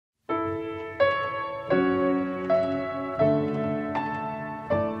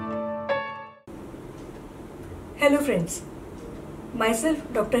Hello friends, myself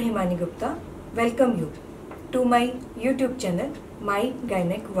Dr. Himani Gupta welcome you to my YouTube channel My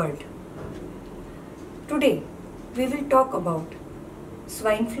Gynaec World. Today we will talk about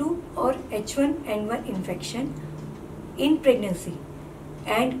swine flu or H1N1 infection in pregnancy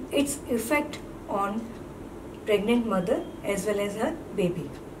and its effect on pregnant mother as well as her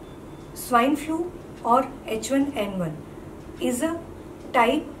baby. Swine flu or H1N1 is a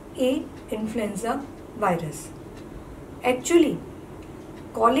type A influenza virus. Actually,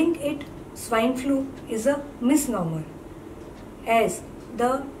 calling it swine flu is a misnomer, as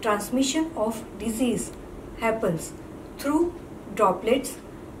the transmission of disease happens through droplets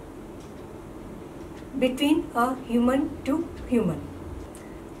between a human to human.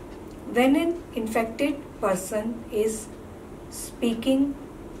 When an infected person is speaking,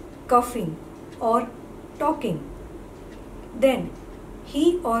 coughing or talking, then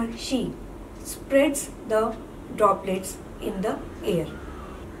he or she spreads the droplets in the air.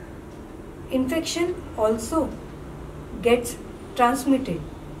 Infection also gets transmitted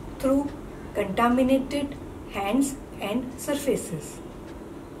through contaminated hands and surfaces.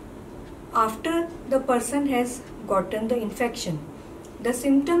 After the person has gotten the infection, the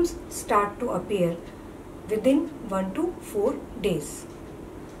symptoms start to appear within 1 to 4 days.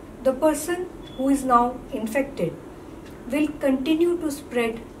 The person who is now infected will continue to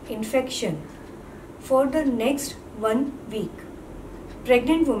spread infection for the next 1 week.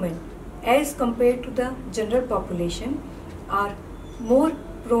 Pregnant women, as compared to the general population, are more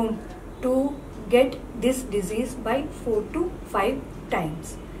prone to get this disease by 4 to 5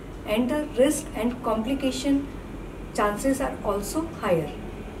 times, and the risk and complication chances are also higher.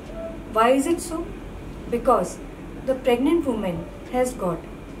 Why is it so? Because the pregnant woman has got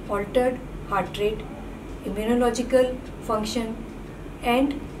altered heart rate, immunological function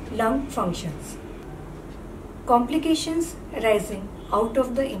and lung functions. Complications arising out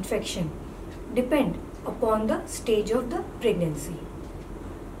of the infection depend upon the stage of the pregnancy.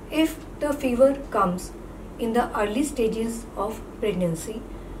 If the fever comes in the early stages of pregnancy,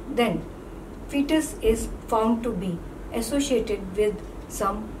 then fetus is found to be associated with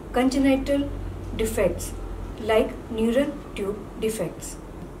some congenital defects like neural tube defects.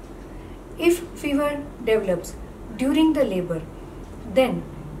 If fever develops during the labor, then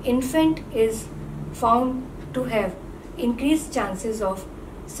infant is found to have increased chances of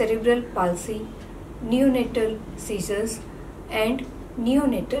cerebral palsy, neonatal seizures and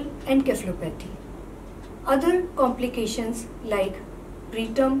neonatal encephalopathy. Other complications like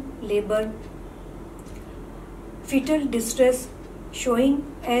preterm labor, fetal distress showing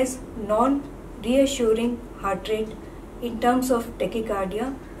as non-reassuring heart rate in terms of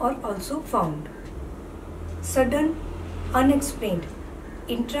tachycardia are also found. Sudden, unexplained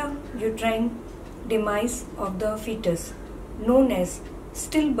intrauterine demise of the fetus, known as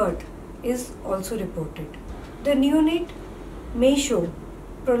stillbirth, is also reported. The neonate may show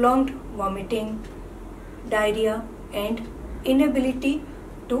prolonged vomiting, diarrhea and inability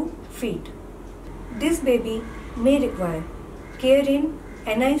to feed. This baby may require care in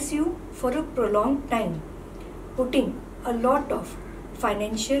NICU for a prolonged time, putting a lot of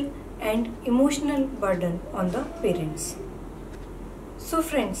financial and emotional burden on the parents. So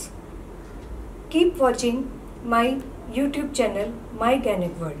friends, keep watching my YouTube channel My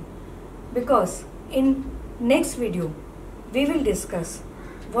Gynaec World, because in next video we will discuss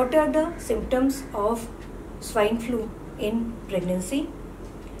what are the symptoms of swine flu in pregnancy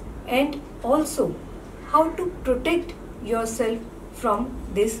and also how to protect yourself from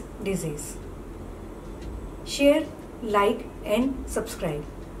this disease. Share, like and subscribe.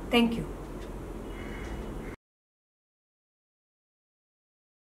 Thank you.